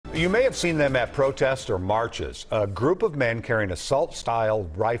You may have seen them at protests or marches. A group of men carrying assault-style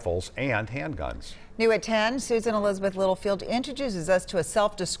rifles and handguns. New at 10, Susan Elizabeth Littlefield introduces us to a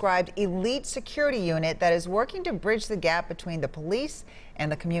self-described elite security unit that is working to bridge the gap between the police and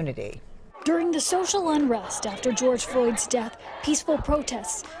the community. During the social unrest after George Floyd's death, peaceful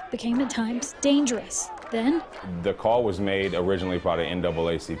protests became at times dangerous. Then, the call was made originally by the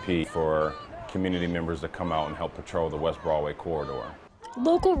NAACP for community members to come out and help patrol the West Broadway corridor.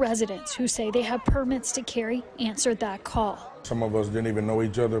 Local residents who say they have permits to carry answered that call. Some of us didn't even know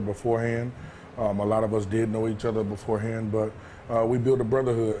each other beforehand. A lot of us did know each other beforehand, but we built a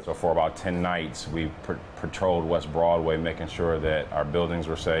brotherhood. So for about 10 nights, we patrolled West Broadway, making sure that our buildings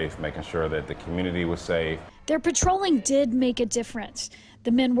were safe, making sure that the community was safe. Their patrolling did make a difference.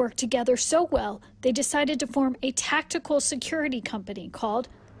 The men worked together so well, they decided to form a tactical security company called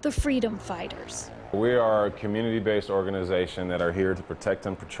the Freedom Fighters. We are a community-based organization that are here to protect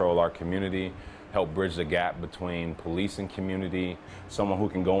and patrol our community, help bridge the gap between police and community, someone who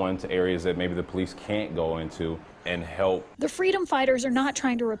can go into areas that maybe the police can't go into and help. The Freedom Fighters are not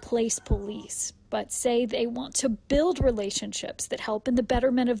trying to replace police, but say they want to build relationships that help in the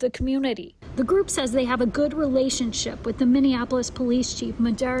betterment of the community. The group says they have a good relationship with the Minneapolis Police Chief,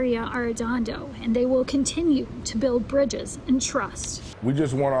 Madaria Arredondo, and they will continue to build bridges and trust. We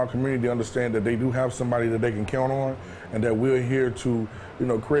just want our community to understand that they do have somebody that they can count on, and that we're here to,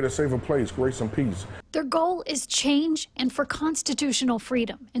 create a safer place, create some peace. Their goal is change and for constitutional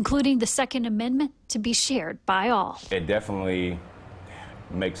freedom, including the Second Amendment, to be shared by all. It definitely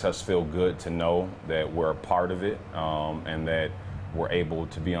makes us feel good to know that we're a part of it, and that we're able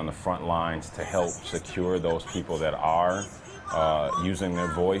to be on the front lines to help secure those people that are using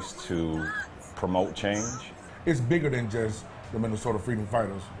their voice to promote change. It's bigger than just the Minnesota Freedom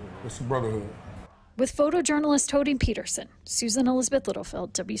Fighters. It's a brotherhood. With photojournalist Tony Peterson, Susan Elizabeth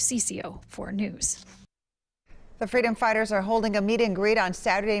Littlefield, WCCO 4 News. The Freedom Fighters are holding a meet and greet on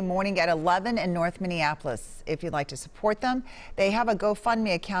Saturday morning at 11 in North Minneapolis. If you'd like to support them, they have a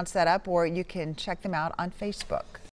GoFundMe account set up, or you can check them out on Facebook.